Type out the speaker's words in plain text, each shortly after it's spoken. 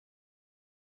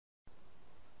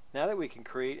Now that we can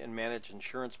create and manage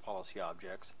insurance policy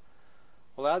objects,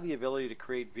 we'll add the ability to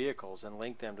create vehicles and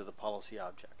link them to the policy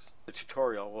objects. The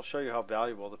tutorial will show you how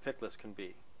valuable the pick list can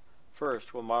be.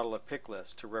 First, we'll model a pick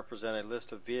list to represent a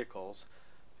list of vehicles,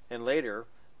 and later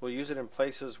we'll use it in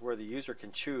places where the user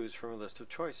can choose from a list of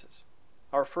choices.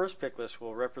 Our first pick list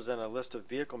will represent a list of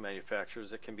vehicle manufacturers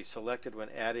that can be selected when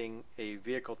adding a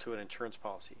vehicle to an insurance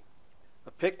policy.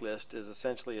 A pick list is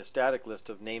essentially a static list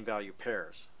of name-value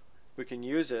pairs. We can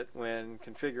use it when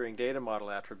configuring data model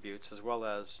attributes as well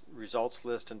as results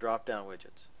list and drop-down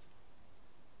widgets.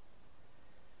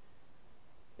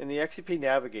 In the xCP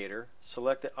Navigator,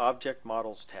 select the Object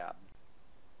Models tab.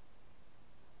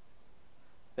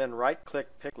 Then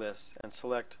right-click Pick List and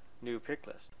select New Pick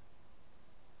List.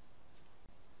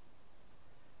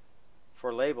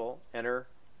 For label, enter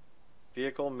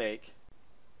Vehicle Make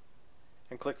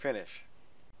and click Finish.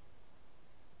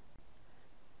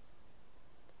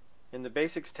 In the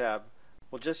Basics tab,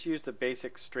 we'll just use the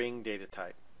basic string data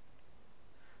type.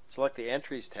 Select the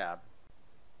Entries tab.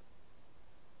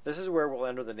 This is where we'll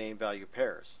enter the name-value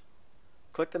pairs.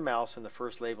 Click the mouse in the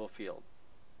first label field.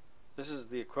 This is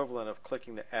the equivalent of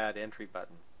clicking the Add Entry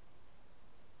button.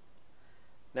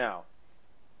 Now,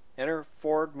 enter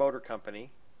Ford Motor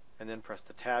Company and then press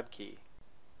the Tab key.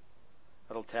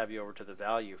 That'll tab you over to the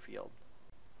Value field.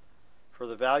 For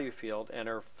the Value field,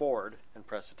 enter Ford and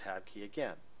press the Tab key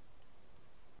again.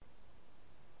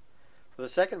 For the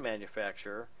second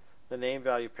manufacturer, the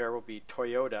name-value pair will be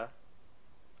Toyota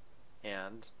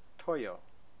and Toyo.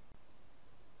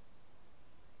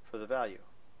 For the value,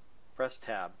 press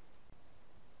Tab.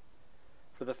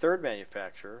 For the third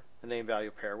manufacturer, the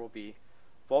name-value pair will be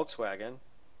Volkswagen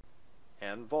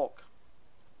and Volk.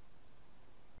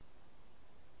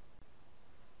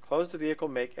 Close the Vehicle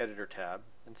Make Editor tab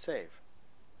and save.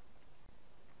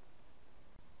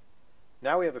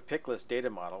 Now we have a pick list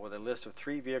data model with a list of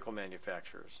 3 vehicle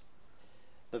manufacturers.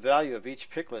 The value of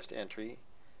each pick list entry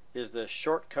is the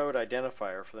short code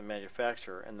identifier for the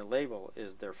manufacturer, and the label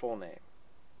is their full name.